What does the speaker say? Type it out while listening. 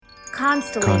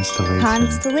Constellation.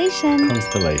 Constellation.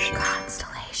 Constellation.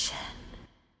 Constellation.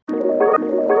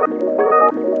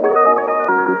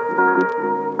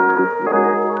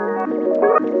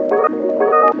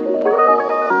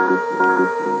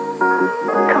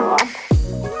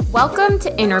 Welcome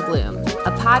to Inner Bloom,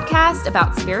 a podcast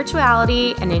about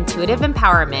spirituality and intuitive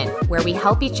empowerment where we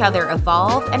help each other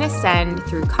evolve and ascend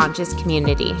through conscious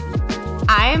community.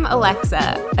 I'm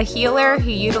Alexa, a healer who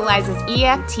utilizes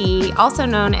EFT, also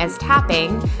known as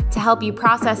tapping, to help you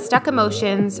process stuck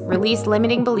emotions, release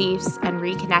limiting beliefs, and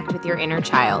reconnect with your inner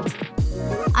child.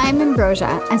 I'm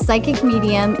Ambrosia, a psychic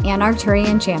medium and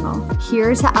Arcturian channel,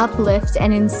 here to uplift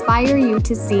and inspire you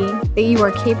to see that you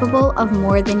are capable of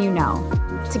more than you know.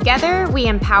 Together, we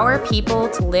empower people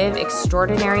to live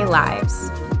extraordinary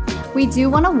lives. We do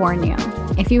want to warn you,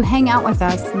 if you hang out with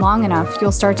us long enough,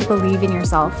 you'll start to believe in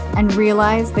yourself and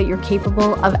realize that you're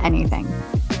capable of anything.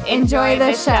 Enjoy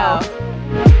the show.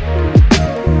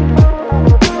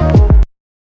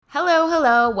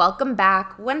 Hello. Welcome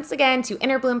back once again to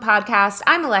Inner Bloom Podcast.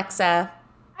 I'm Alexa.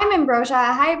 I'm Ambrosia.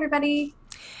 Hi, everybody.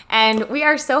 And we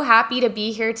are so happy to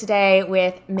be here today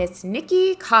with Miss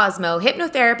Nikki Cosmo,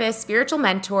 hypnotherapist, spiritual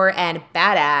mentor, and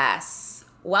badass.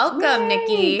 Welcome,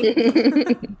 Yay.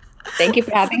 Nikki. Thank you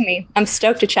for having me. I'm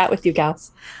stoked to chat with you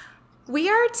gals. We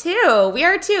are too.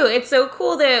 It's so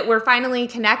cool that we're finally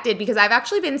connected because I've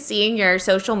actually been seeing your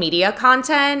social media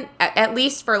content at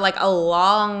least for like a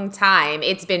long time.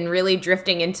 It's been really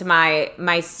drifting into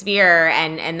my sphere,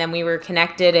 and then we were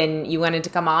connected and you wanted to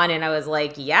come on and I was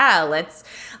like, yeah, let's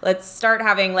start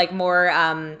having like more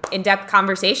in-depth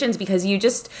conversations because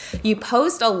you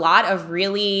post a lot of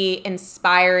really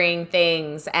inspiring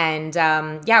things, and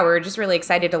we're just really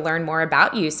excited to learn more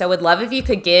about you. So would love if you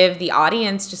could give the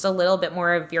audience just a little bit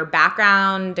more of your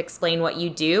background, explain what you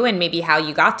do, and maybe how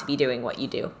you got to be doing what you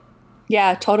do.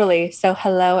 Yeah, totally. So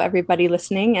hello, everybody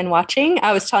listening and watching.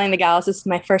 I was telling the gals, this is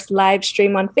my first live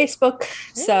stream on Facebook,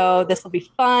 so this will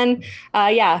be fun.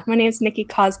 My name is Nikki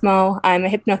Cosmo. I'm a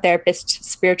hypnotherapist,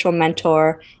 spiritual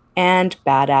mentor, and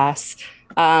badass.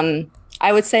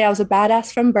 I would say I was a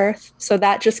badass from birth, so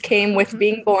that just came with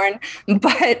being born.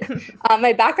 But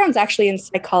my background's actually in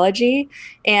psychology,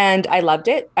 and I loved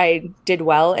it. I did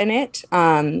well in it.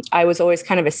 I was always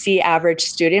kind of a C average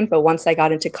student, but once I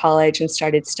got into college and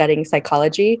started studying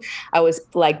psychology, I was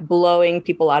like blowing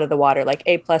people out of the water, like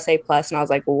A+, and I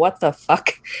was like, what the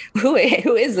fuck? Who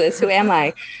is this? Who am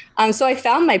I? So I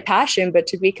found my passion, but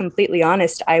to be completely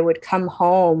honest, I would come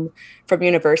home from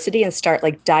university and start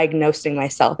like diagnosing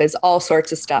myself as all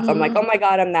sorts of stuff. I'm like, oh my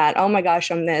God, I'm that. Oh my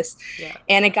gosh, I'm this. Yeah.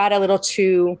 And it got a little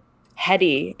too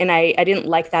heady and I didn't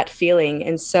like that feeling.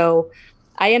 And so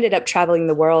I ended up traveling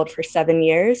the world for 7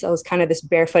 years. I was kind of this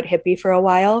barefoot hippie for a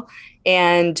while.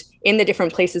 And in the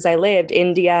different places I lived,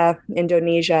 India,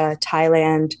 Indonesia,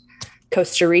 Thailand,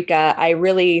 Costa Rica, I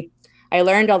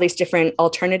learned all these different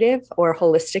alternative or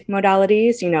holistic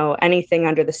modalities, anything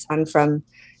under the sun, from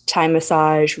Thai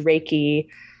massage, Reiki,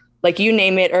 like you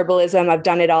name it, herbalism, I've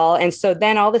done it all. And so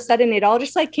then all of a sudden it all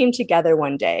just like came together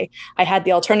one day. I had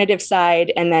the alternative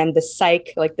side and then the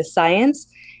psych, like the science,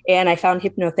 and I found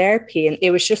hypnotherapy, and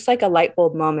it was just like a light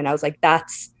bulb moment. I was like,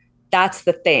 that's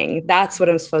the thing. That's what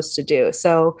I'm supposed to do.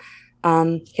 So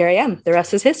here I am. The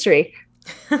rest is history.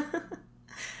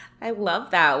 I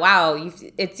love that. Wow.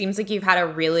 It seems like you've had a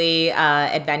really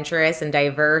adventurous and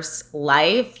diverse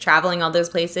life, traveling all those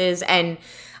places. And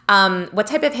what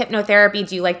type of hypnotherapy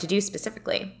do you like to do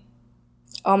specifically?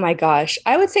 Oh my gosh.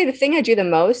 I would say the thing I do the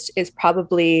most is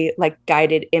probably like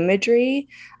guided imagery.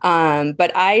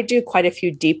 But I do quite a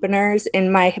few deepeners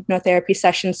in my hypnotherapy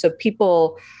sessions. So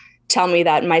people tell me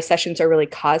that my sessions are really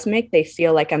cosmic. They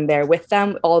feel like I'm there with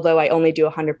them, although I only do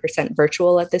 100%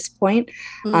 virtual at this point.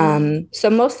 So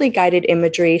mostly guided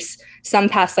imagery, some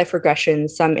past life regression,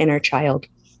 some inner child.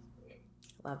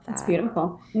 Love that. That's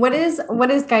beautiful. What is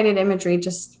guided imagery,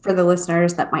 just for the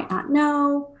listeners that might not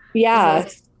know? Yeah.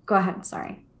 Go ahead.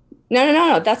 Sorry.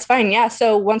 No, that's fine. Yeah.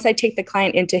 So once I take the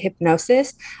client into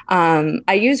hypnosis,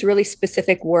 I use really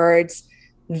specific words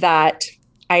that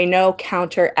I know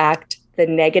counteract the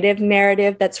negative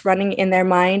narrative that's running in their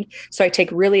mind. So I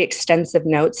take really extensive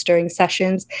notes during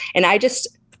sessions, and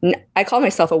I call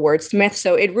myself a wordsmith.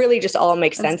 So it really just all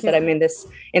makes sense that I'm in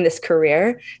this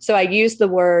career. So I use the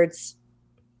words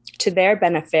to their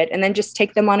benefit and then just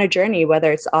take them on a journey,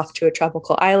 whether it's off to a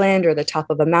tropical island or the top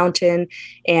of a mountain,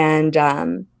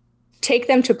 and take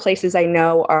them to places I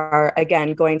know are,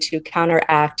 again, going to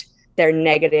counteract their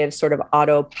negative sort of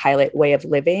autopilot way of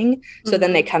living. So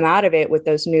then they come out of it with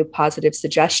those new positive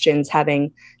suggestions,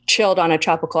 having chilled on a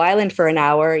tropical island for an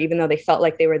hour, even though they felt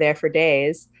like they were there for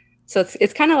days. So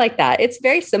it's kind of like that. It's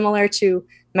very similar to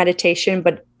meditation,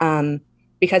 but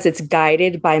because it's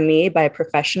guided by me, by a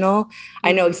professional,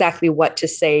 I know exactly what to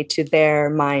say to their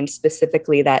mind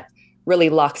specifically that really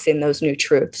locks in those new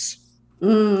truths.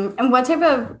 And what type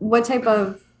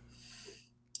of,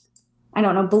 I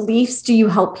don't know, beliefs do you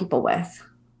help people with?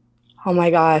 Oh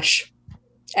my gosh,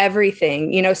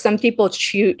 everything. Some people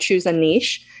choose a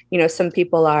niche. Some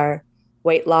people are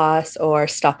weight loss or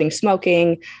stopping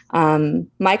smoking.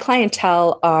 My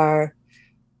clientele are,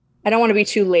 I don't want to be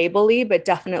too labely, but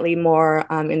definitely more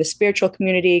in the spiritual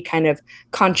community, kind of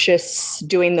conscious,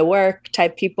 doing the work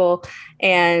type people.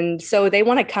 And so they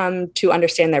want to come to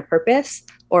understand their purpose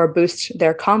or boost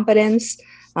their confidence.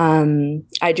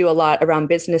 I do a lot around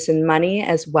business and money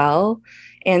as well.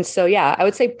 And so, yeah, I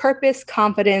would say purpose,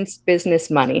 confidence,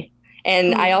 business, money.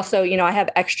 And I also, I have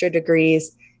extra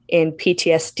degrees in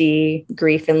PTSD,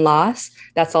 grief, and loss.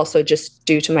 That's also just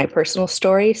due to my personal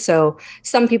story. So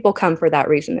some people come for that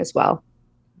reason as well.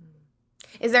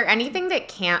 Is there anything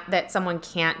that someone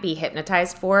can't be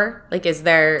hypnotized for? Like, is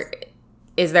there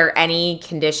any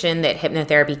condition that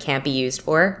hypnotherapy can't be used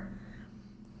for?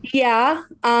 Yeah.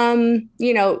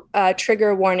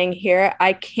 Trigger warning here.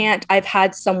 I've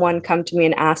had someone come to me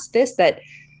and ask this, that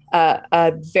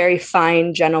a very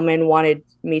fine gentleman wanted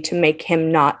me to make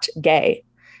him not gay.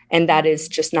 And that is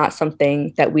just not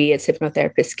something that we as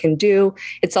hypnotherapists can do.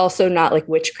 It's also not like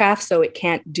witchcraft, so it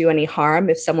can't do any harm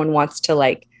if someone wants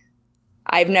to,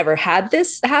 I've never had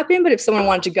this happen, but if someone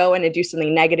wanted to go in and do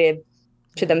something negative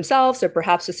to themselves or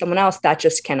perhaps with someone else, that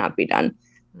just cannot be done.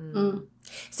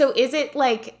 So is it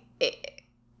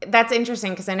that's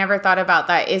interesting because I never thought about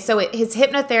that. His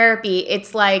hypnotherapy,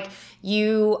 it's like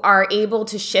you are able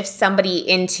to shift somebody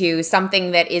into something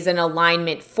that is an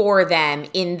alignment for them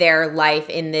in their life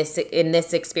in this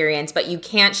experience, but you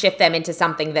can't shift them into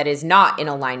something that is not in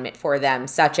alignment for them,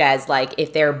 such as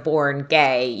if they're born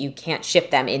gay, you can't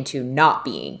shift them into not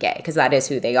being gay because that is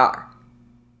who they are.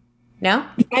 No?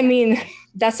 I mean,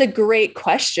 that's a great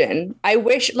question. I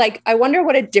wonder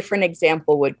what a different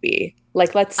example would be.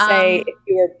 Let's say if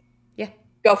you were,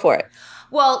 go for it.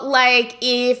 Well,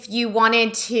 if you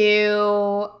wanted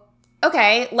to,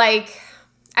 okay,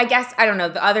 I guess, I don't know,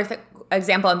 the other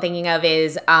example I'm thinking of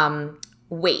is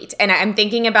weight. And I'm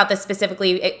thinking about this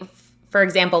specifically, for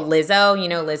example, Lizzo,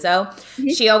 Lizzo, mm-hmm.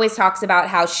 She always talks about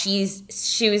how she's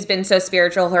been so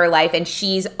spiritual her life, and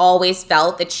she's always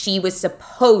felt that she was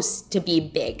supposed to be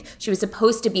big. She was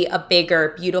supposed to be a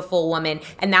bigger, beautiful woman.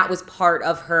 And that was part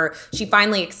of her. She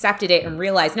finally accepted it and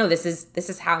realized, no, this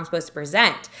is how I'm supposed to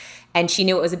present. And she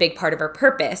knew it was a big part of her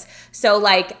purpose. So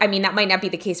that might not be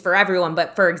the case for everyone,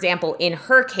 but for example, in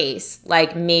her case,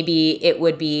 maybe it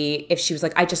would be if she was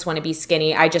I just want to be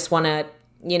skinny. I just want to,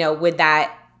 would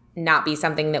that not be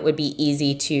something that would be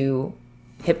easy to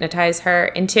hypnotize her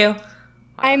into?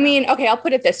 I mean, okay, I'll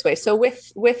put it this way. So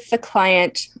with the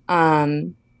client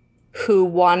who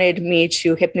wanted me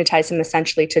to hypnotize him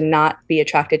essentially to not be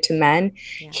attracted to men,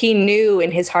 he knew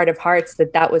in his heart of hearts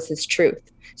that was his truth.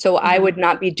 So I would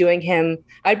not be doing him.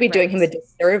 I'd be doing him a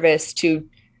disservice to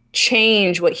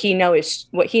change what he knows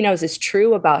is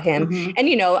true about him. Mm-hmm.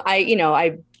 And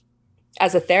I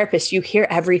as a therapist, you hear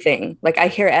everything. I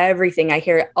hear everything. I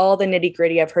hear all the nitty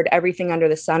gritty. I've heard everything under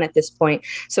the sun at this point.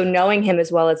 So knowing him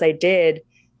as well as I did,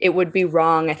 it would be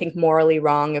wrong. I think morally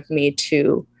wrong of me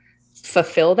to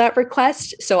fulfill that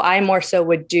request. So I more so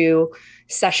would do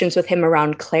sessions with him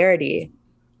around clarity.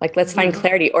 Let's find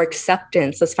clarity or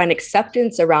acceptance. Let's find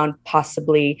acceptance around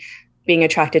possibly being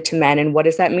attracted to men. And what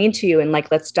does that mean to you? And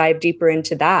let's dive deeper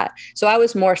into that. So I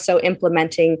was more so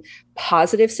implementing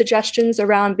positive suggestions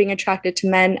around being attracted to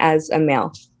men as a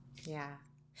male. Yeah.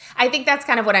 I think that's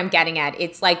kind of what I'm getting at.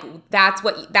 It's that's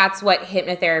what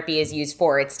hypnotherapy is used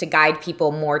for. It's to guide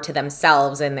people more to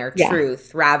themselves and their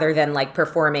truth rather than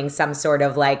performing some sort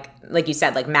of like you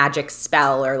said, magic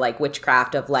spell or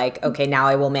witchcraft of okay, now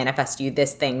I will manifest you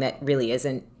this thing that really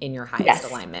isn't in your highest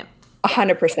alignment.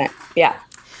 100%. Yeah.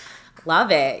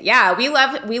 Love it. Yeah, we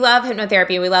love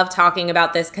hypnotherapy. We love talking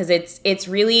about this because it's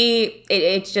really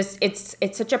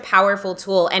it's such a powerful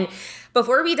tool. And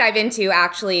before we dive into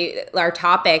actually our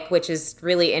topic, which is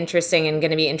really interesting and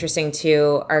going to be interesting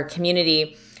to our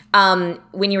community,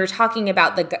 when you were talking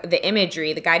about the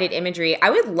imagery, the guided imagery,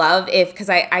 I would love because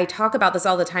I talk about this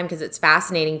all the time because it's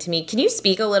fascinating to me. Can you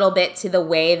speak a little bit to the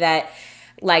way that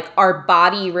our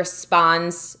body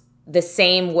responds the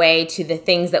same way to the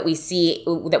things that we see,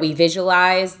 that we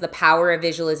visualize, the power of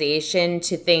visualization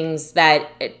to things that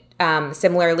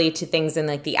similarly to things in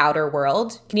the outer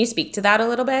world? Can you speak to that a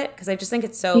little bit? Because I just think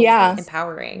it's so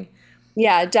empowering.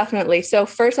 Yeah, definitely. So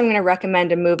first I'm going to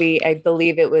recommend a movie. I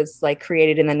believe it was like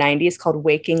created in the 90s called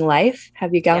Waking Life.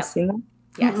 Have you guys seen that?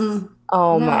 Yes.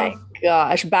 Oh No. my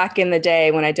gosh. Back in the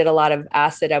day when I did a lot of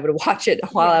acid, I would watch it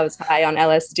while I was high on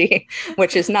LSD,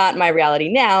 which is not my reality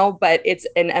now, but it's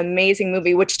an amazing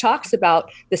movie which talks about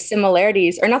the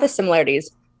similarities, or not the similarities.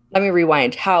 Let me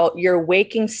rewind. How your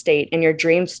waking state and your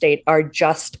dream state are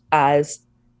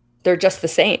they're just the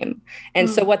same. And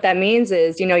so what that means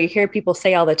is, you hear people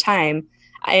say all the time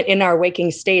in our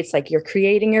waking states, like you're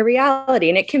creating your reality.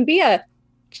 And it can be a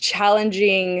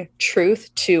challenging truth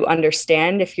to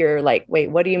understand if you're like, wait,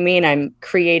 what do you mean I'm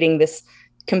creating this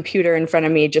computer in front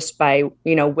of me just by,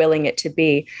 willing it to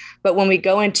be? But when we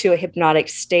go into a hypnotic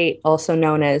state, also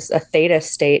known as a theta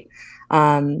state,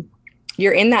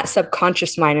 you're in that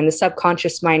subconscious mind, and the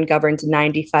subconscious mind governs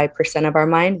 95% of our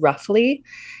mind, roughly.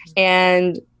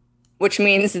 And which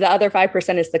means the other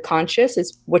 5% is the conscious,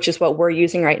 which is what we're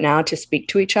using right now to speak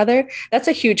to each other. That's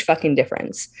a huge fucking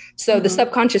difference. So the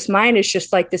subconscious mind is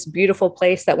just like this beautiful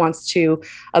place that wants to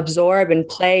absorb and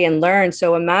play and learn.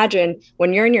 So imagine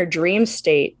when you're in your dream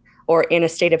state or in a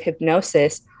state of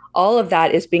hypnosis, all of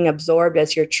that is being absorbed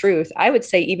as your truth. I would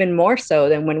say even more so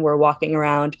than when we're walking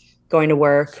around, going to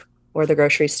work or the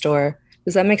grocery store.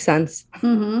 Does that make sense?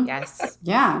 Mm-hmm. Yes.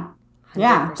 Yeah.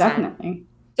 Yeah, 100%. definitely.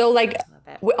 So like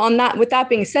with that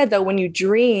being said, though, when you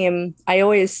dream, I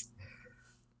always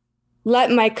let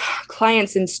my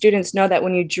clients and students know that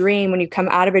when you dream, when you come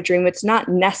out of a dream, it's not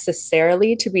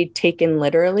necessarily to be taken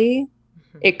literally.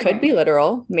 It could be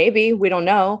literal. Maybe, we don't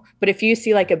know. But if you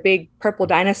see like a big purple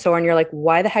dinosaur and you're like,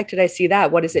 why the heck did I see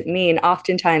that? What does it mean?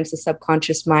 Oftentimes the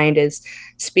subconscious mind is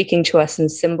speaking to us in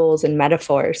symbols and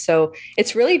metaphors. So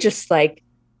it's really just like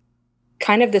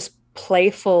kind of this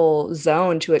playful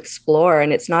zone to explore,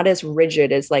 and it's not as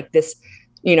rigid as like this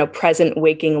present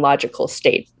waking logical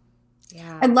state.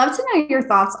 I'd love to know your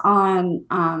thoughts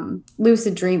on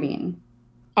lucid dreaming.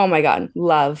 Oh my god,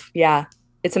 love. Yeah,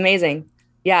 it's amazing.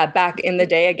 Yeah, back in the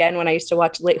day, again, when I used to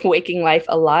watch Waking Life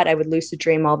a lot, I would lucid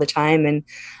dream all the time. And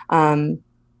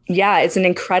it's an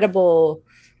incredible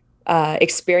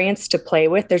experience to play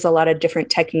with. There's a lot of different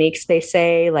techniques. They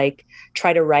say, like,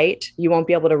 try to write. You won't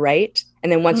be able to write.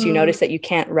 And then once you notice that you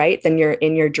can't write, then you're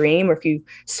in your dream. Or if you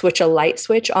switch a light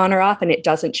switch on or off and it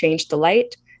doesn't change the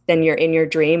light, then you're in your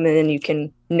dream, and then you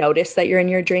can notice that you're in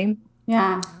your dream.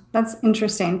 Yeah, that's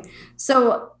interesting.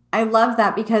 So I love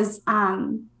that because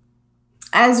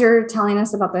as you're telling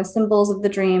us about the symbols of the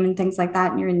dream and things like that,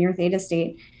 and you're in your theta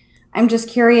state, I'm just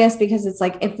curious because it's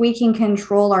like, if we can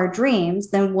control our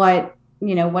dreams, then what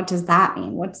does that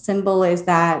mean? What symbol is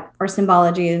that, or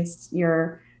symbology is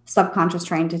your subconscious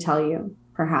trying to tell you,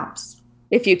 perhaps?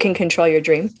 If you can control your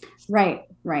dream. Right.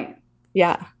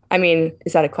 Yeah. I mean,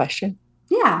 is that a question?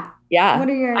 Yeah. Yeah. What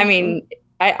are your... I mean,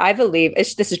 I believe,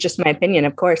 this is just my opinion,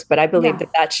 of course, but I believe that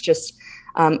that's just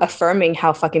affirming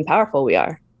how fucking powerful we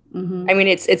are. Mm-hmm. I mean,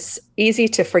 it's easy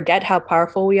to forget how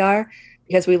powerful we are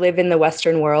because we live in the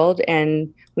Western world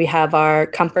and we have our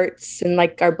comforts and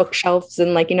like our bookshelves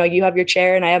and like, you have your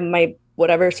chair and I have my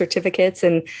whatever certificates.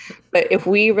 But if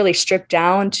we really strip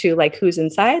down to like who's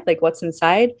inside, like what's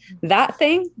inside, that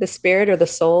thing, the spirit or the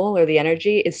soul or the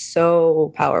energy is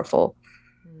so powerful.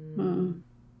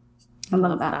 I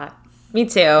love that. Me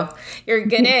too. You're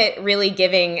good at really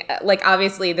giving, like,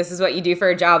 obviously this is what you do for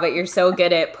a job, but you're so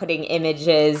good at putting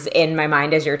images in my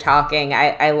mind as you're talking.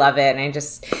 I love it. And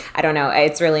I don't know.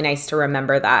 It's really nice to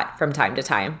remember that from time to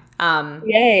time.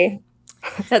 Yay.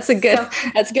 That's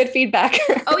good feedback.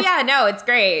 Oh yeah, no, it's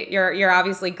great. You're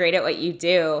obviously great at what you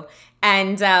do.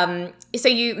 And so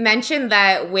you mentioned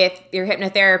that with your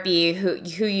hypnotherapy,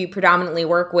 who you predominantly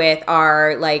work with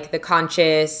are like the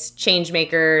conscious change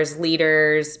makers,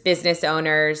 leaders, business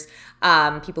owners,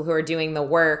 people who are doing the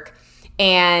work.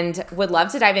 And would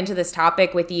love to dive into this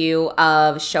topic with you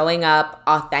of showing up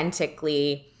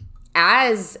authentically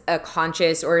as a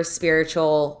conscious or a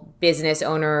spiritual business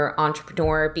owner,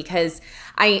 entrepreneur, because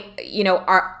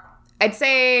I'd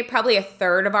say probably a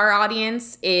third of our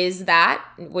audience is that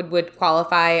would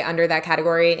qualify under that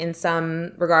category in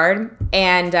some regard.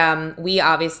 And we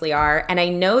obviously are. And I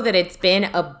know that it's been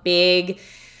a big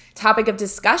topic of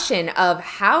discussion of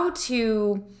how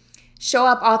to show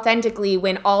up authentically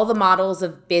when all the models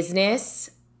of business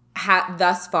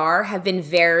thus far have been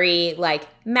very like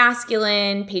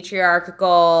masculine,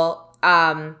 patriarchal,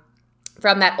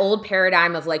 from that old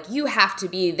paradigm of like, you have to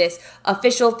be this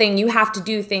official thing. You have to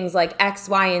do things like X,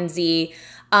 Y, and Z.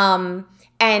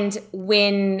 And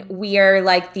when we are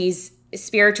like these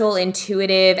spiritual,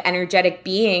 intuitive, energetic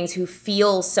beings who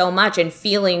feel so much, and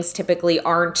feelings typically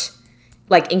aren't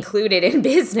like included in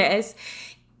business,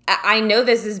 I know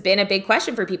this has been a big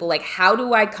question for people. Like, how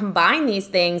do I combine these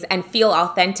things and feel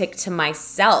authentic to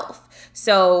myself?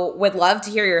 So would love to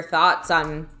hear your thoughts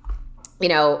on,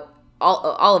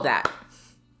 all of that.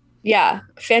 Yeah,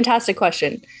 fantastic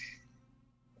question.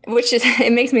 Which is,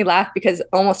 it makes me laugh because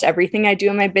almost everything I do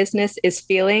in my business is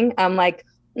feeling. I'm like,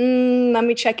 let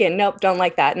me check in. Nope, don't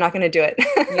like that. Not going to do it.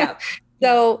 Yeah.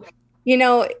 So,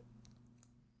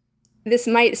 this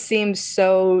might seem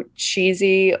so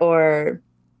cheesy or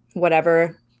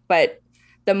whatever, but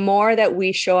the more that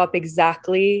we show up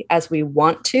exactly as we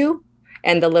want to,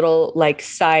 and the little like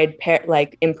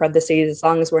like in parentheses, as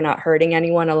long as we're not hurting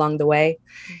anyone along the way,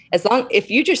 if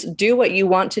you just do what you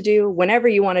want to do, whenever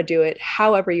you want to do it,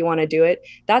 however you want to do it,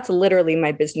 that's literally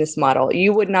my business model.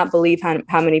 You would not believe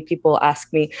how many people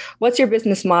ask me, what's your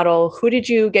business model? Who did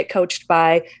you get coached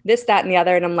by? This, that, and the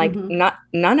other. And I'm like,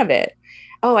 none of it.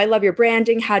 Oh, I love your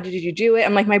branding. How did you do it?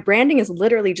 I'm like, my branding is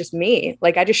literally just me.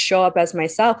 Like, I just show up as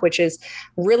myself, which is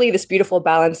really this beautiful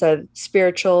balance of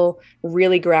spiritual,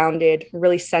 really grounded,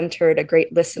 really centered, a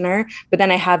great listener. But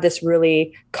then I have this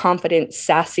really confident,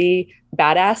 sassy,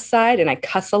 badass side, and I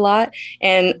cuss a lot.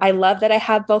 And I love that I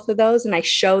have both of those, and I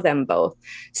show them both.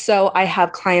 So I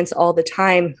have clients all the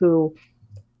time who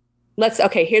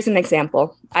here's an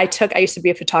example. I used to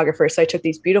be a photographer. So I took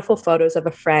these beautiful photos of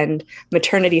a friend,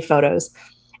 maternity photos,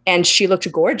 and she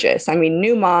looked gorgeous. I mean,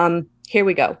 new mom, here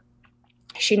we go.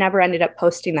 She never ended up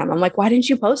posting them. I'm like, why didn't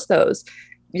you post those?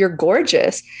 You're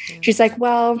gorgeous. She's like,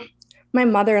 well, my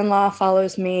mother-in-law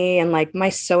follows me, and like my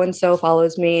so-and-so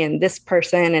follows me, and this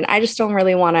person, and I just don't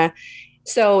really want to.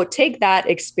 So take that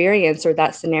experience or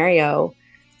that scenario.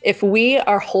 If we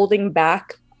are holding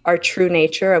back our true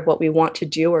nature of what we want to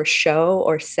do or show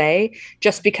or say,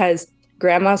 just because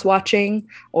grandma's watching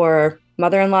or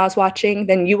mother-in-law's watching,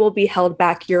 then you will be held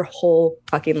back your whole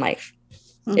fucking life.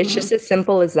 It's just as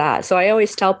simple as that. So I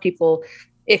always tell people,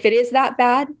 if it is that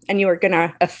bad and you are going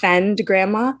to offend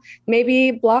grandma, maybe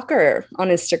block her on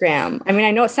Instagram. I mean,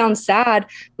 I know it sounds sad,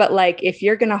 but like, if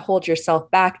you're going to hold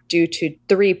yourself back due to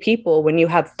 3 people when you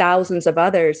have thousands of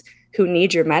others who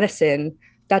need your medicine,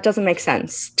 that doesn't make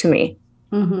sense to me.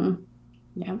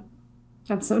 Yeah,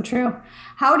 that's so true.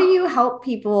 How do you help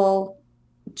people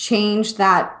change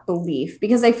that belief?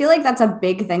 Because I feel like that's a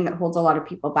big thing that holds a lot of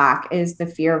people back, is the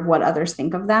fear of what others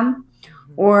think of them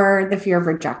or the fear of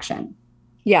rejection.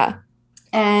 Yeah.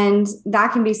 And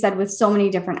that can be said with so many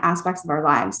different aspects of our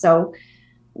lives. So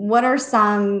what are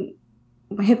some,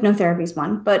 hypnotherapy is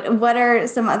one, but what are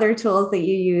some other tools that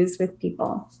you use with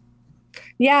people?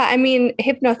 Yeah, I mean,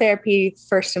 hypnotherapy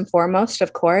first and foremost,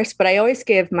 of course, but I always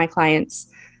give my clients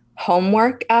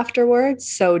homework afterwards.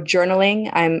 So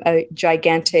journaling, I'm a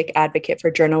gigantic advocate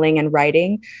for journaling and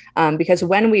writing, because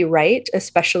when we write,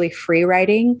 especially free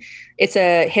writing, it's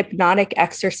a hypnotic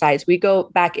exercise. We go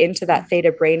back into that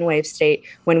theta brainwave state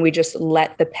when we just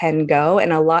let the pen go,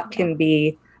 and a lot can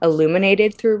be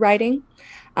illuminated through writing.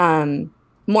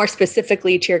 More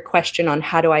specifically to your question on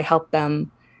how do I help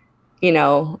them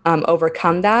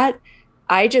overcome that.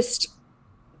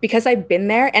 Because I've been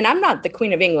there, and I'm not the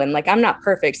Queen of England, like I'm not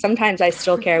perfect. Sometimes I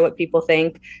still care what people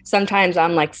think. Sometimes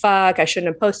I'm like, fuck, I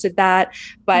shouldn't have posted that.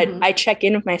 But I check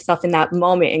in with myself in that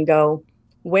moment and go,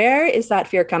 where is that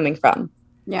fear coming from?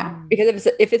 Yeah. Because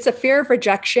if it's a fear of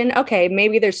rejection, okay,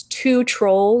 maybe there's 2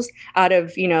 trolls out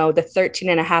of, the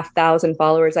 13,500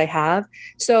 followers I have.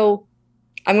 So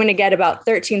I'm going to get about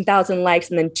 13,000 likes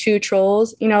and then 2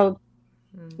 trolls.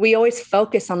 We always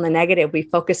focus on the negative. We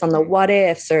focus on the what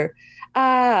ifs, or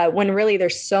when really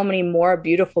there's so many more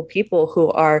beautiful people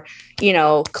who are,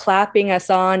 clapping us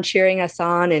on, cheering us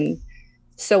on. And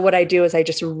so what I do is I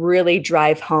just really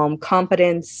drive home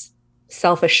confidence,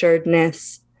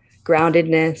 self-assuredness,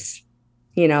 groundedness,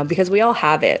 because we all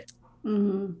have it.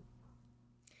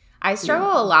 I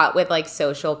struggle a lot with like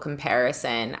social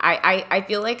comparison. I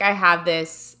feel like I have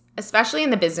this, especially in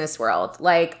the business world.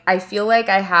 Like, I feel like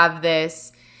I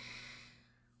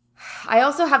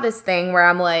also have this thing where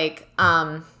I'm like,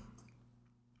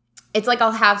 it's like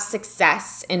I'll have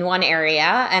success in one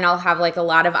area and I'll have like a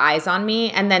lot of eyes on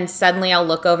me. And then suddenly I'll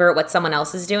look over at what someone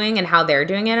else is doing and how they're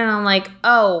doing it. And I'm like,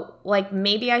 oh, like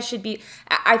maybe I should be,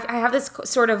 I have this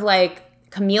sort of like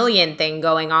chameleon thing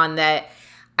going on that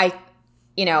I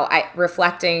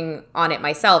reflecting on it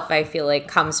myself, I feel like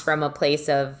comes from a place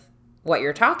of what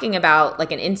you're talking about,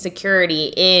 like an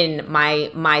insecurity in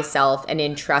myself and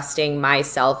in trusting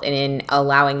myself and in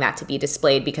allowing that to be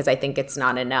displayed because I think it's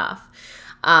not enough.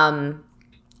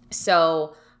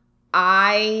 So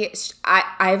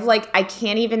I've like, I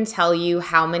can't even tell you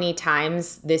how many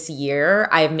times this year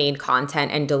I've made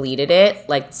content and deleted it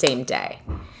like same day.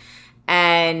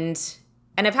 And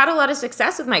And I've had a lot of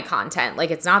success with my content.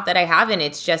 Like, it's not that I haven't.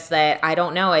 It's just that, I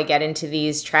don't know, I get into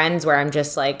these trends where I'm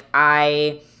just like,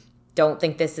 I don't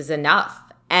think this is enough.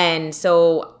 And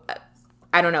so,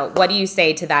 I don't know. What do you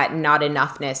say to that not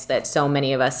enoughness that so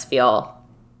many of us feel?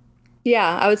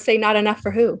 Yeah, I would say not enough for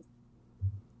who?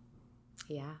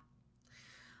 Yeah.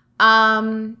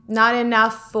 Not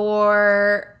enough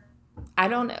for, I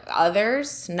don't know,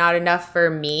 others. Not enough for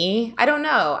me. I don't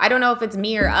know. I don't know if it's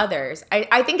me or others.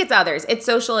 I think it's others. It's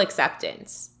social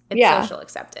acceptance. It's social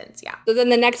acceptance. Yeah. So then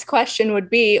the next question would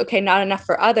be, okay, not enough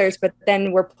for others, but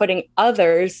then we're putting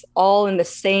others all in the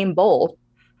same bowl.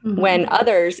 Mm-hmm. When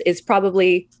others is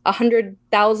probably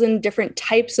 100,000 different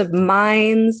types of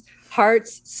minds,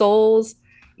 hearts, souls,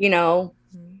 you know.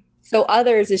 Mm-hmm. So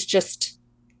others is just,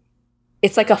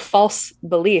 it's like a false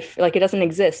belief. Like, it doesn't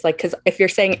exist. Like, because if you're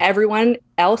saying everyone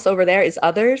else over there is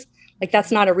others, like,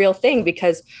 that's not a real thing,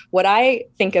 because what I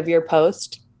think of your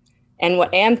post and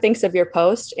what Am thinks of your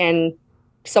post and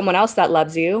someone else that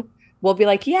loves you will be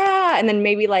like, yeah. And then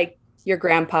maybe like your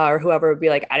grandpa or whoever would be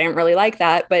like, I didn't really like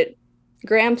that, but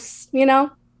Gramps, you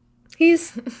know,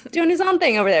 he's doing his own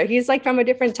thing over there. He's like from a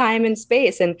different time and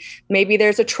space. And maybe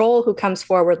there's a troll who comes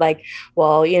forward like,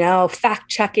 well, you know,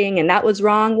 fact checking and that was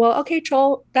wrong. Well, okay,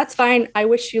 troll, that's fine. I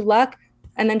wish you luck.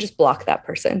 And then just block that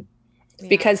person. Yeah.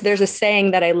 Because there's a saying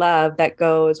that I love that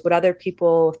goes, what other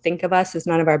people think of us is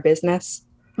none of our business.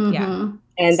 Mm-hmm. Yeah.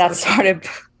 And that's sort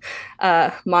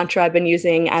of mantra I've been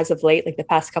using as of late, like the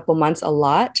past couple months, a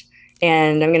lot.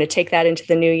 And I'm going to take that into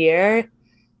the new year.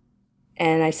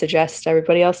 And I suggest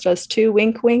everybody else does too.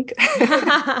 Wink, wink.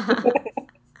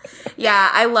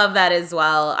 Yeah, I love that as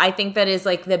well. I think that is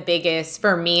like the biggest,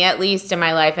 for me at least in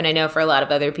my life, and I know for a lot of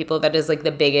other people, that is like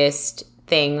the biggest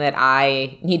thing that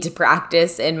I need to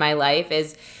practice in my life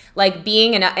is like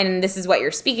being enough. And this is what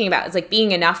you're speaking about. It's like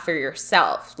being enough for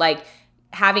yourself, like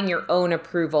having your own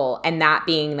approval and that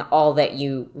being all that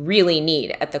you really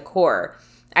need at the core.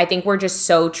 I think we're just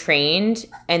so trained,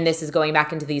 and this is going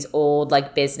back into these old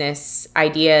like business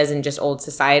ideas and just old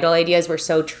societal ideas. We're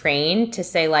so trained to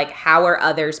say like, how are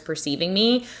others perceiving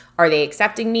me? Are they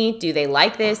accepting me? Do they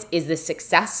like this? Is this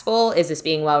successful? Is this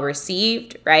being well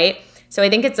received? Right? So I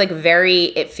think it's like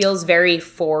it feels very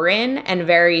foreign and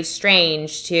very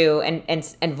strange to,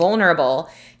 and vulnerable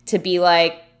to be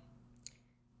like,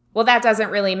 well, that doesn't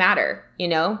really matter, you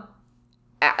know?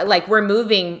 Like, we're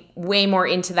moving way more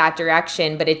into that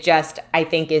direction, but it just, I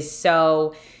think, is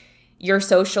so, you're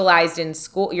socialized in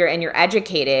school, you're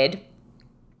educated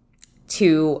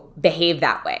to behave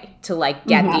that way, to like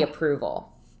get the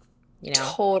approval, you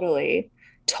know?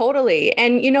 Totally.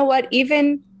 And you know what,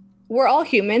 even we're all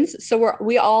humans. So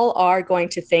we all are going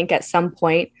to think at some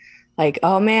point like,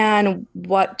 oh man,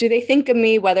 what do they think of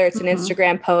me? Whether it's an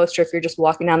Instagram post or if you're just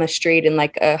walking down the street in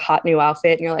like a hot new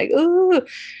outfit and you're like, ooh,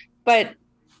 but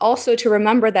also to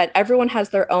remember that everyone has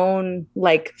their own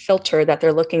like filter that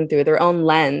they're looking through, their own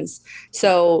lens.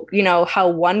 So, you know, how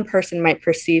one person might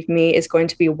perceive me is going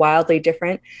to be wildly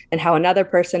different than how another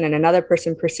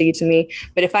person perceives me.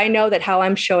 But if I know that how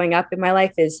I'm showing up in my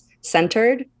life is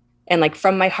centered and like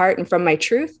from my heart and from my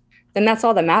truth, then that's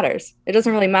all that matters. It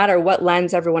doesn't really matter what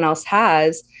lens everyone else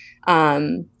has.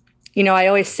 You know, I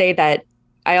always say that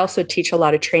I also teach a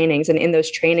lot of trainings, and in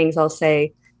those trainings, I'll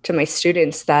say to my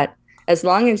students that as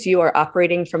long as you are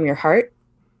operating from your heart,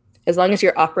 as long as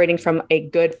you're operating from a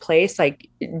good place, like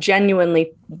genuinely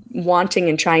wanting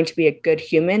and trying to be a good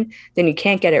human, then you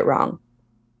can't get it wrong.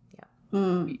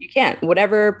 Yeah. You can't.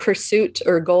 Whatever pursuit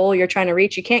or goal you're trying to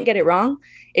reach, you can't get it wrong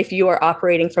if you are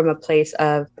operating from a place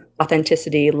of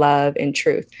authenticity, love, and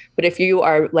truth. But if you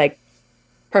are like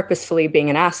purposefully being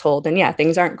an asshole, then yeah,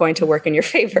 things aren't going to work in your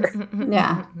favor.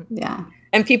 Yeah.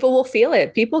 And people will feel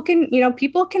it. People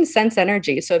can sense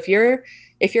energy. So if you're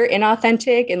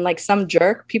inauthentic and like some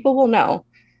jerk, people will know.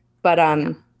 But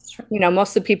you know,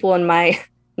 most of the people in my,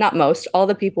 not most, all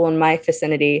the people in my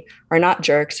vicinity are not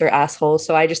jerks or assholes.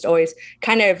 So I just always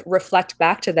kind of reflect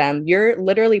back to them. You're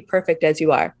literally perfect as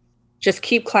you are. Just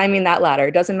keep climbing that ladder.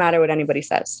 It doesn't matter what anybody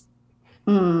says.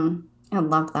 I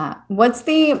love that.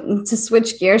 To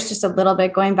switch gears just a little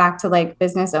bit, going back to like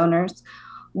business owners,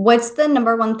 what's the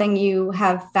number one thing you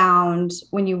have found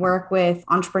when you work with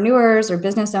entrepreneurs or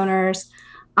business owners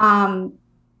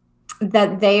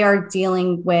that they are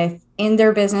dealing with in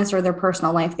their business or their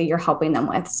personal life that you're helping them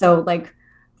with? So like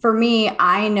for me,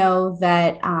 I know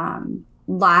that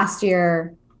last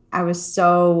year I was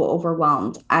so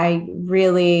overwhelmed. I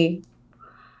really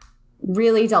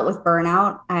dealt with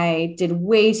burnout. I did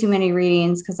way too many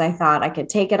readings because I thought I could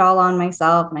take it all on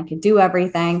myself and I could do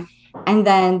everything. And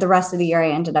then the rest of the year,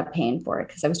 I ended up paying for it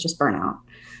because I was just burnout.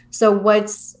 So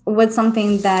what's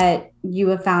something that you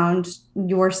have found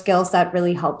your skill set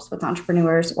really helps with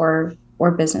entrepreneurs or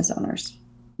business owners?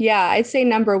 Yeah, I'd say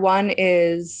number one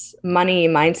is money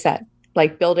mindset,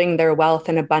 like building their wealth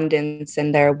and abundance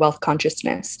and their wealth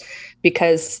consciousness.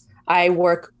 Because I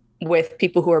work with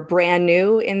people who are brand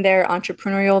new in their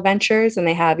entrepreneurial ventures and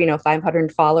they have,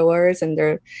 500 followers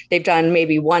and they've done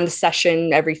maybe one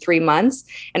session every 3 months.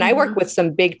 And I work with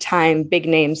some big time, big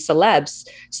name celebs.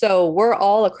 So we're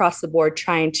all across the board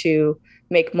trying to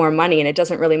make more money. And it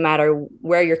doesn't really matter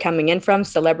where you're coming in from,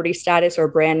 celebrity status or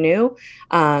brand new.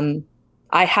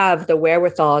 I have the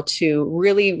wherewithal to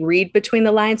really read between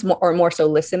the lines, or more so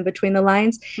listen between the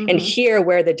lines and hear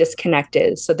where the disconnect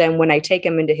is. So then when I take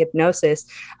them into hypnosis,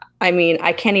 I mean,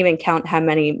 I can't even count how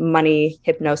many money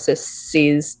hypnosis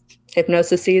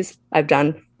I've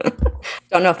done.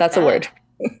 Don't know if that's a word.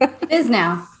 It is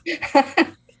now.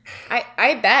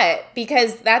 I bet,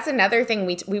 because that's another thing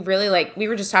we really like. We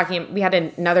were just talking, we had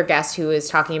another guest who was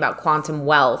talking about quantum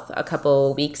wealth a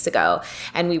couple weeks ago.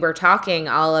 And we were talking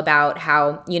all about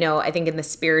how, I think in the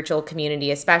spiritual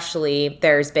community especially,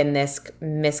 there's been this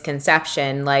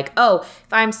misconception like, oh,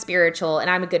 if I'm spiritual and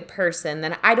I'm a good person,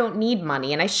 then I don't need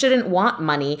money and I shouldn't want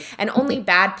money and only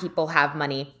bad people have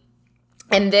money.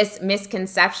 And this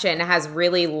misconception has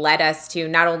really led us to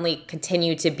not only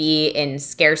continue to be in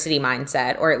scarcity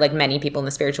mindset, or like many people in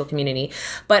the spiritual community,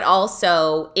 but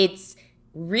also it's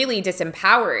really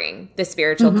disempowering the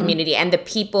spiritual community and the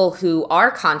people who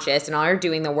are conscious and are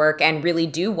doing the work and really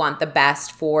do want the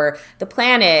best for the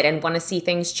planet and want to see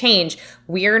things change.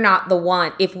 We're not the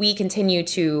one, if we continue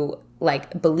to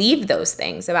believe those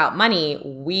things about money,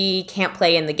 we can't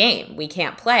play in the game. We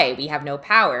can't play. We have no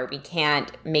power. We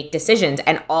can't make decisions.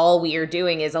 And all we are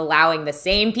doing is allowing the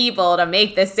same people to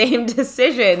make the same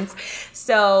decisions.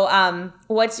 So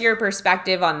what's your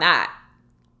perspective on that?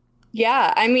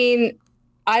 Yeah, I mean,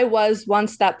 I was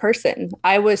once that person.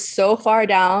 I was so far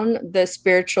down the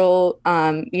spiritual,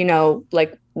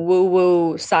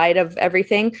 woo-woo side of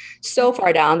everything, so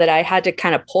far down that I had to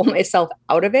kind of pull myself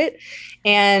out of it.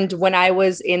 And when I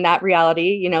was in that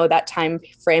reality, that time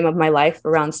frame of my life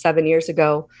around 7 years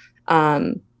ago,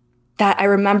 that I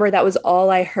remember that was all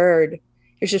I heard.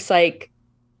 It's just like,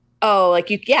 oh,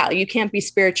 you can't be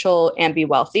spiritual and be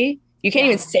wealthy. You can't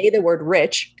even say the word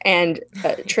rich. And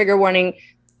trigger warning,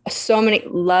 so many,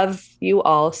 love you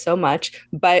all so much.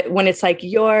 But when it's like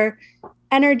your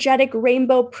energetic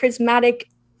rainbow prismatic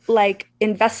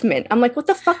investment, I'm like, what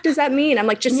the fuck does that mean? I'm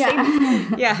like, just say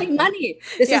money.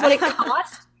 This is what it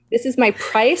costs. This is my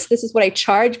price. This is what I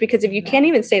charge. Because if you can't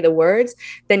even say the words,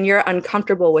 then you're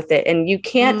uncomfortable with it. And you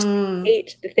can't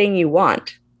hate the thing you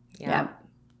want. Yeah.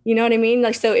 You know what I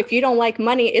mean? So if you don't like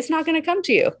money, it's not going to come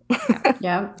to you.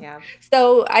 Yeah.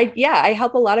 So I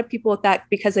help a lot of people with that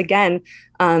because again,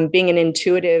 being an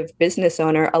intuitive business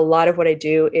owner, a lot of what I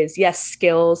do is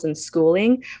skills and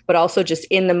schooling, but also just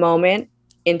in the moment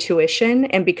intuition.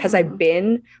 And because I've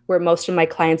been where most of my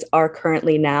clients are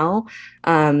currently now,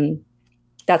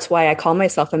 that's why I call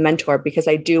myself a mentor, because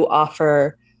I do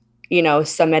offer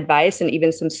some advice and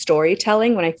even some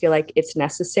storytelling when I feel like it's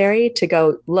necessary to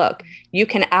go, look, you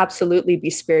can absolutely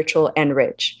be spiritual and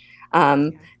rich.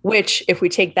 Which if we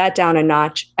take that down a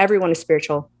notch, everyone is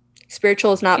spiritual.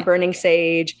 Spiritual is not burning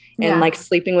sage and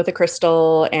sleeping with a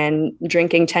crystal and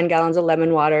drinking 10 gallons of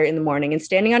lemon water in the morning and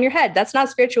standing on your head. That's not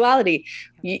spirituality.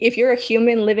 If you're a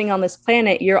human living on this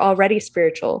planet, you're already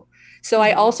spiritual. So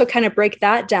I also kind of break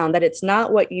that down, that it's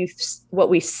not what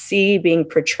we see being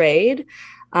portrayed.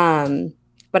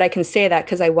 But I can say that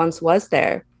because I once was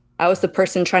there. I was the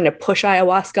person trying to push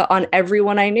ayahuasca on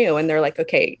everyone I knew. And they're like,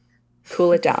 okay,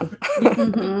 cool it down.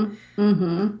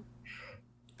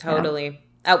 Totally.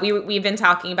 We've been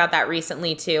talking about that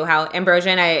recently too, how Ambrosia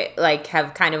and I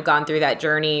have kind of gone through that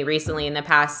journey recently in the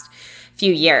past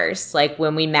few years. Like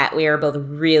when we met, we were both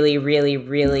really, really,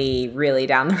 really, really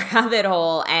down the rabbit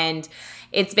hole. And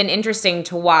it's been interesting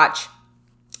to watch,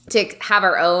 to have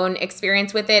our own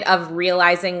experience with it, of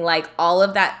realizing all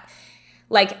of that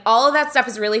stuff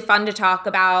is really fun to talk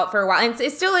about for a while. And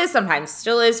it still is sometimes,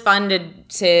 still is fun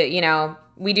to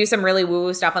we do some really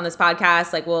woo-woo stuff on this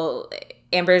podcast.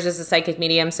 Ambrosia's a psychic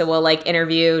medium, so we'll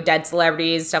interview dead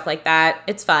celebrities, stuff like that.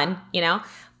 It's fun,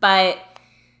 but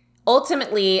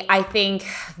ultimately I think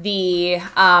the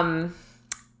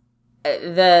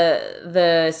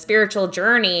spiritual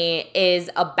journey is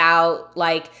about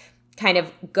kind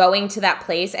of going to that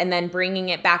place and then bringing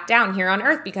it back down here on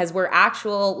earth, because we're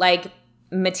actual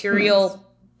material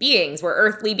beings. We're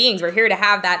earthly beings. We're here to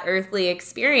have that earthly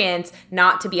experience,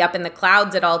 not to be up in the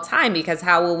clouds at all time, because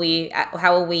how will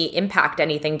we impact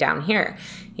anything down here?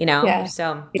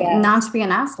 So not to be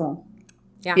an asshole.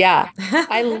 Yeah.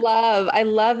 I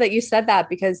love that you said that,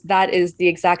 because that is the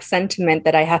exact sentiment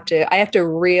that I have to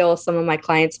reel some of my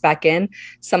clients back in,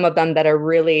 some of them that are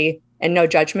really, and no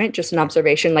judgment, just an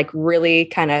observation, like really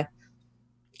kind of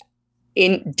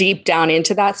in deep down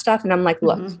into that stuff. And I'm like,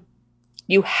 look,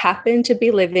 you happen to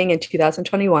be living in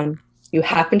 2021. You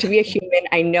happen to be a human.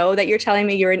 I know that you're telling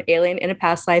me you're an alien in a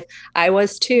past life. I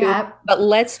was too, but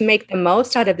let's make the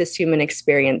most out of this human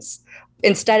experience.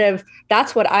 Instead of,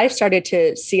 that's what I started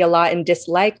to see a lot and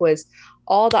dislike, was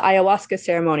all the ayahuasca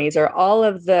ceremonies or all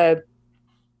of the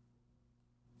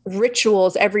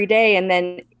rituals every day. And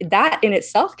then that in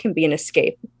itself can be an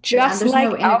escape. Just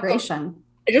like integration.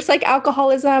 Just like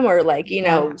alcoholism or like,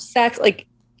 sex, like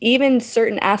even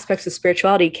certain aspects of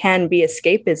spirituality can be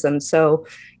escapism. So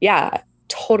yeah,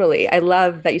 totally. I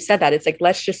love that you said that. It's like,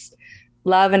 let's just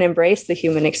love and embrace the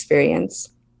human experience.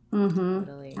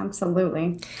 Totally.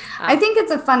 Absolutely. I think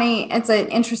it's an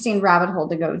interesting rabbit hole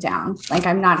to go down. Like,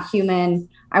 I'm not human.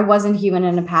 I wasn't human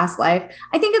in a past life.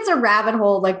 I think it's a rabbit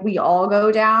hole like we all go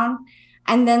down.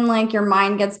 And then like your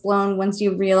mind gets blown once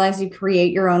you realize you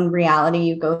create your own reality.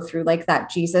 You go through like that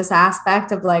Jesus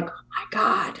aspect of like, oh my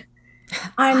God,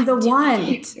 I'm the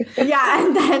one. Yeah.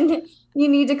 And then you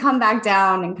need to come back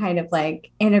down and kind of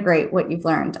like integrate what you've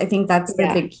learned. I think that's the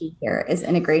big key here is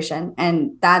integration.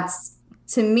 And that's,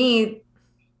 to me,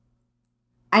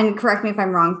 and correct me if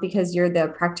I'm wrong because you're the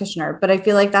practitioner, but I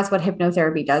feel like that's what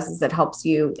hypnotherapy does, is it helps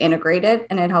you integrate it,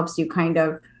 and it helps you kind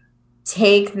of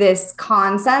take this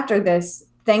concept or this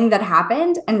thing that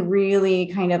happened and really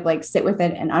kind of like sit with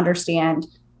it and understand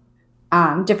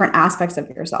different aspects of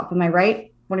yourself. Am I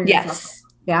right? What are your thoughts?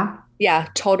 Yeah. Yeah,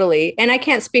 totally. And I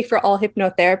can't speak for all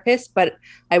hypnotherapists, but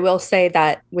I will say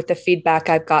that with the feedback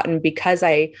I've gotten, because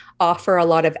I offer a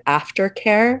lot of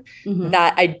aftercare,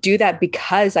 that I do that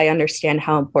because I understand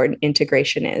how important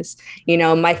integration is.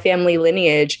 My family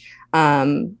lineage,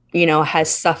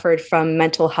 has suffered from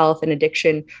mental health and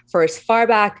addiction for as far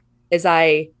back as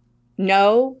I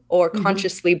know or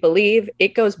consciously believe. It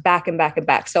goes back and back and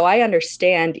back. So I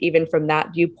understand, even from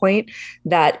that viewpoint,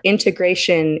 that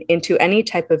integration into any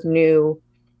type of new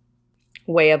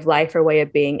way of life or way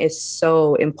of being is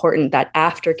so important. That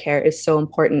aftercare is so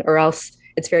important, or else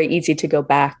it's very easy to go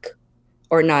back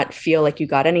or not feel like you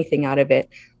got anything out of it.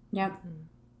 Yep.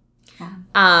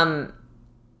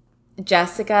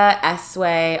 Jessica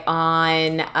Esway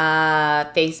on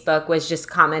Facebook was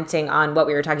just commenting on what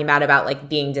we were talking about like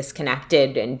being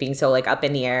disconnected and being so like up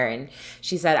in the air. And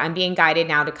she said, I'm being guided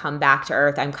now to come back to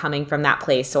earth. I'm coming from that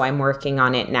place, so I'm working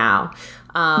on it now.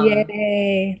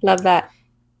 Yay. Love that.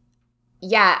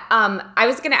 Yeah. I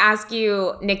was going to ask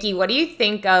you, Nikki, why do you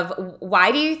think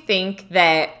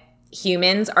that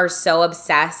humans are so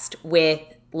obsessed with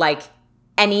like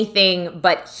anything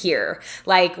but here?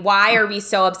 Like, why are we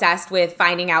so obsessed with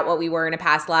finding out what we were in a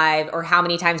past life, or how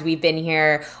many times we've been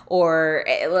here, or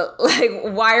like,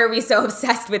 why are we so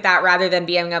obsessed with that rather than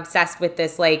being obsessed with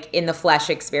this like in the flesh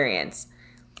experience?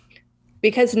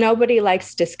 Because nobody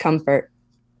likes discomfort.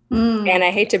 And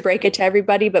I hate to break it to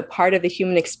everybody, but part of the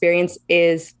human experience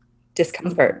is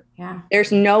discomfort. Yeah.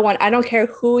 There's no one, I don't care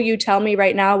who you tell me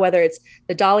right now, whether it's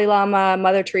the Dalai Lama,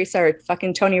 Mother Teresa, or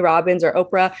fucking Tony Robbins or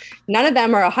Oprah, none of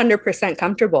them are 100%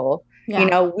 comfortable.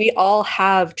 Yeah. We all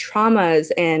have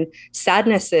traumas and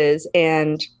sadnesses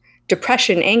and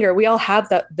depression, anger. We all have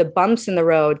the bumps in the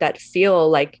road that feel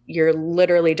like you're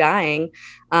literally dying.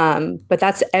 But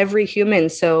that's every human.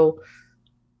 So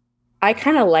I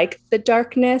kind of like the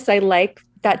darkness. I like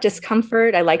that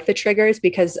discomfort. I like the triggers,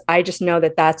 because I just know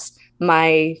that that's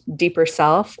my deeper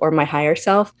self or my higher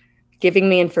self giving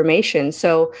me information.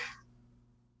 So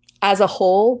as a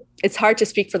whole, it's hard to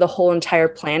speak for the whole entire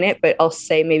planet, but I'll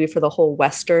say maybe for the whole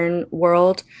Western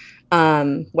world,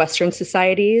 Western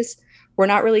societies, we're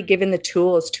not really given the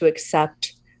tools to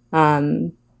accept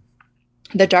the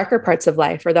darker parts of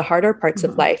life or the harder parts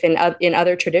of life. And in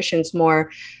other traditions,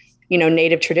 more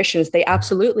Native traditions, they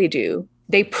absolutely do.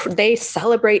 They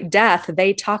celebrate death.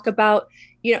 They talk about,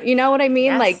 you know what I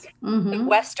mean? Yes. Like the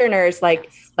Westerners,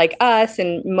 like us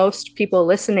and most people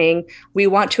listening, we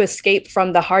want to escape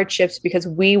from the hardships because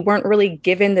we weren't really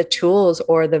given the tools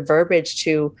or the verbiage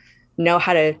to know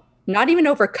how to not even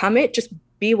overcome it, just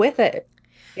be with it.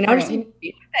 Just be with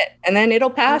it. And then it'll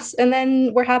pass, and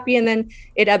then we're happy, and then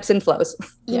it ebbs and flows.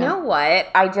 You know what?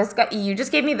 You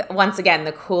just gave me once again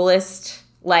the coolest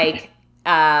like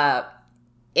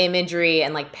imagery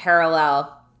and like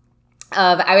parallel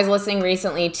of, I was listening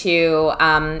recently to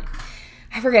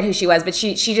I forget who she was, but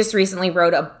she just recently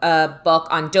wrote a book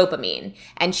on dopamine,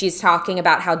 and she's talking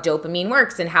about how dopamine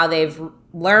works and how they've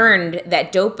learned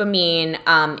that dopamine,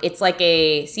 it's like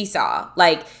a seesaw.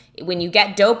 Like when you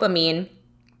get dopamine,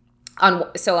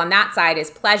 on that side is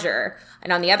pleasure,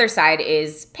 and on the other side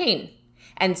is pain.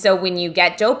 And so when you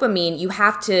get dopamine, you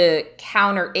have to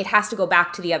counter, it has to go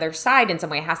back to the other side in some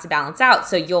way. It has to balance out.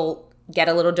 So you'll get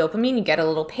a little dopamine, you get a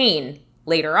little pain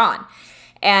later on.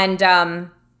 And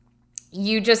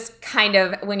you just kind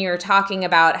of, when you're talking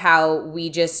about how we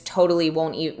just totally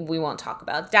we won't talk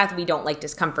about death, we don't like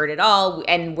discomfort at all,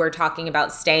 and we're talking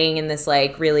about staying in this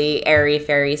like really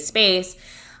airy-fairy space,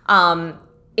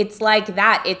 it's like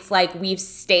that. It's like we've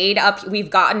stayed up, we've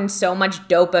gotten so much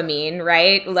dopamine,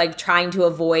 right? Like trying to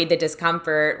avoid the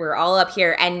discomfort. We're all up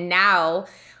here, and now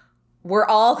we're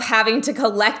all having to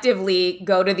collectively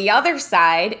go to the other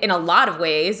side in a lot of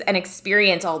ways and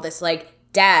experience all this like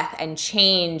death and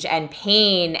change and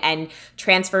pain and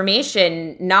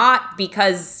transformation, not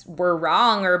because we're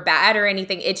wrong or bad or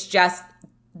anything. It's just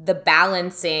the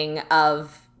balancing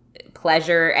of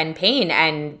pleasure and pain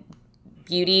and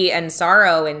beauty and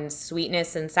sorrow and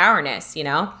sweetness and sourness, you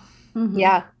know? Mm-hmm.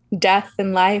 Yeah. Death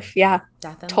and life. Yeah.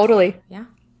 Death and totally. Life. Yeah.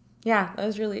 Yeah.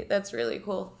 That's really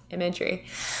cool imagery.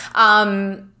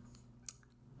 Awesome.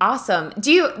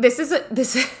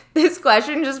 This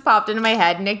question just popped into my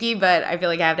head, Nikki, but I feel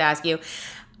like I have to ask you.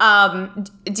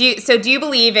 Do you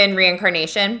believe in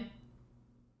reincarnation?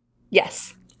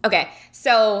 Yes. Okay.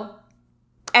 So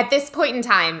at this point in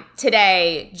time,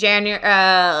 today,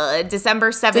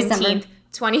 December 17th,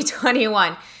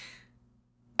 2021,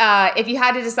 if you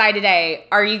had to decide today,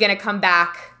 are you going to come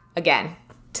back again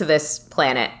to this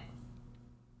planet?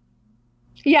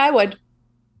 Yeah, I would.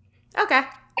 Okay.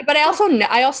 But I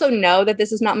also know that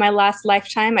this is not my last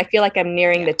lifetime. I feel like I'm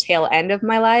nearing the tail end of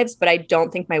my lives, but I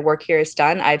don't think my work here is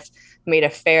done. I've made a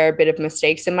fair bit of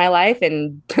mistakes in my life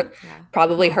and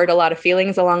probably hurt a lot of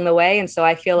feelings along the way. And so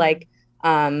I feel like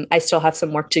I still have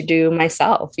some work to do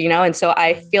myself, you know? And so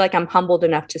I feel like I'm humbled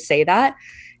enough to say that.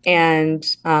 And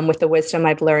with the wisdom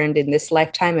I've learned in this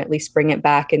lifetime, at least bring it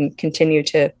back and continue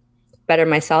to better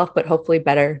myself, but hopefully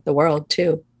better the world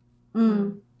too.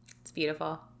 It's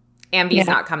beautiful. Ambi's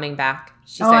not coming back.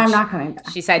 She said I'm not coming back.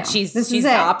 She said she's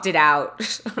opted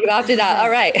out. You opted out. All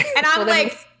right. And I'm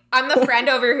I'm the friend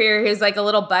over here who's like a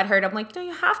little butthurt. I'm like, no,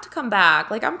 you have to come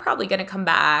back. Like, I'm probably going to come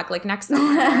back like next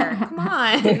summer. Come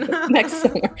on. Next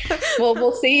summer. Well,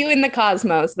 we'll see you in the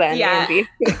cosmos then, Ambi.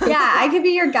 Yeah, I could be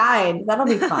your guide. That'll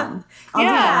be fun. Okay.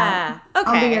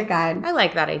 I'll be your guide. I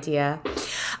like that idea.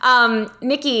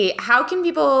 Nikki, how can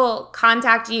people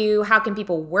contact you? How can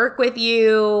people work with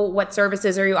you? What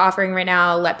services are you offering right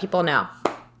now? Let people know.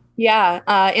 Yeah,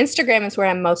 Instagram is where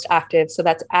I'm most active. So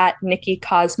that's at Nikki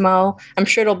Cosmo. I'm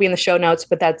sure it'll be in the show notes,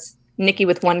 but that's Nikki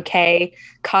with 1 K,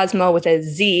 Cosmo with a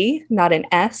Z, not an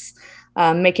S,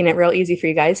 making it real easy for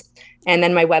you guys. And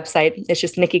then my website is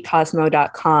just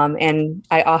nikkicosmo.com. And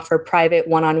I offer private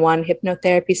one-on-one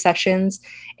hypnotherapy sessions.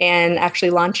 And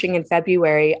actually launching in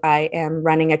February, I am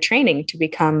running a training to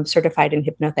become certified in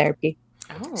hypnotherapy.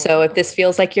 Oh. So if this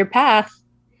feels like your path,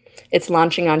 it's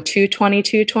launching on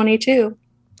 2/22/22.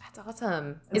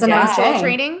 Awesome. Is it a full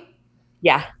training?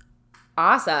 Yeah.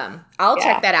 Awesome. I'll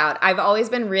check that out. I've always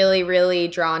been really, really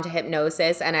drawn to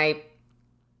hypnosis, and I'm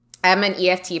an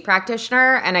EFT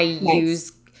practitioner, and I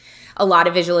use a lot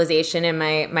of visualization in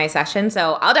my session.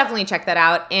 So I'll definitely check that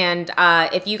out. And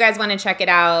if you guys want to check it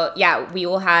out, we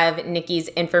will have Nikki's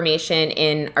information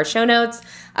in our show notes.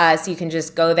 So you can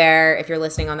just go there if you're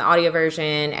listening on the audio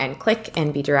version and click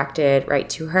and be directed right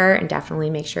to her. And definitely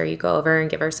make sure you go over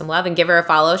and give her some love and give her a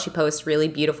follow. She posts really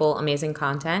beautiful, amazing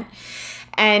content.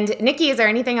 And Nikki, is there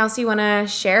anything else you want to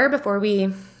share before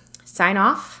we sign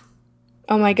off?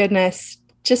 Oh my goodness.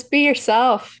 Just be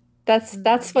yourself.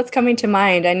 That's what's coming to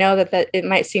mind. I know that it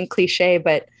might seem cliche,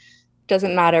 but it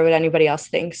doesn't matter what anybody else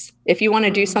thinks. If you want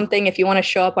to do something, if you want to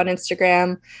show up on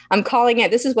Instagram, I'm calling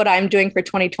it, this is what I'm doing for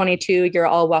 2022. You're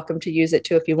all welcome to use it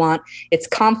too if you want. It's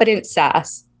confident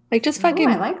sass. Like just fucking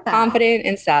confident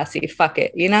and sassy. Fuck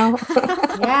it, you know?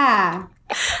 Yeah.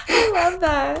 I love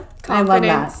that.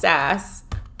 Confident sass.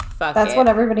 Fuck That's what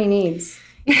everybody needs.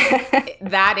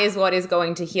 That is what is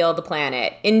going to heal the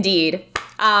planet. Indeed.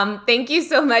 Thank you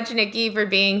so much, Nikki, for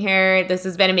being here. This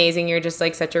has been amazing. You're just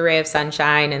like such a ray of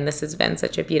sunshine, and this has been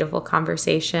such a beautiful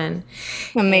conversation.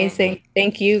 Amazing.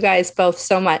 Thank you guys both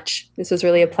so much. This was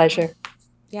really a pleasure.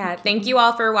 Yeah. Thank you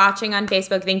all for watching on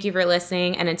Facebook. Thank you for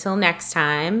listening. And until next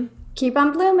time, keep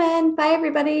on blooming. Bye,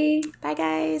 everybody. Bye,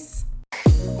 guys.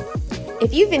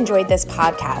 If you've enjoyed this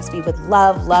podcast, we would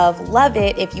love, love, love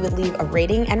it if you would leave a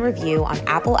rating and review on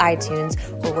Apple iTunes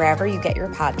or wherever you get your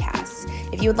podcasts.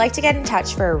 If you would like to get in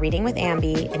touch for a reading with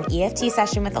Ambi, an EFT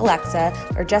session with Alexa,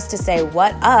 or just to say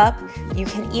what up, you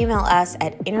can email us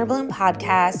at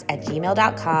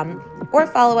innerbloom.podcast@gmail.com or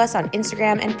follow us on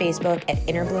Instagram and Facebook at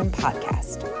Innerbloom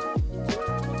Podcast.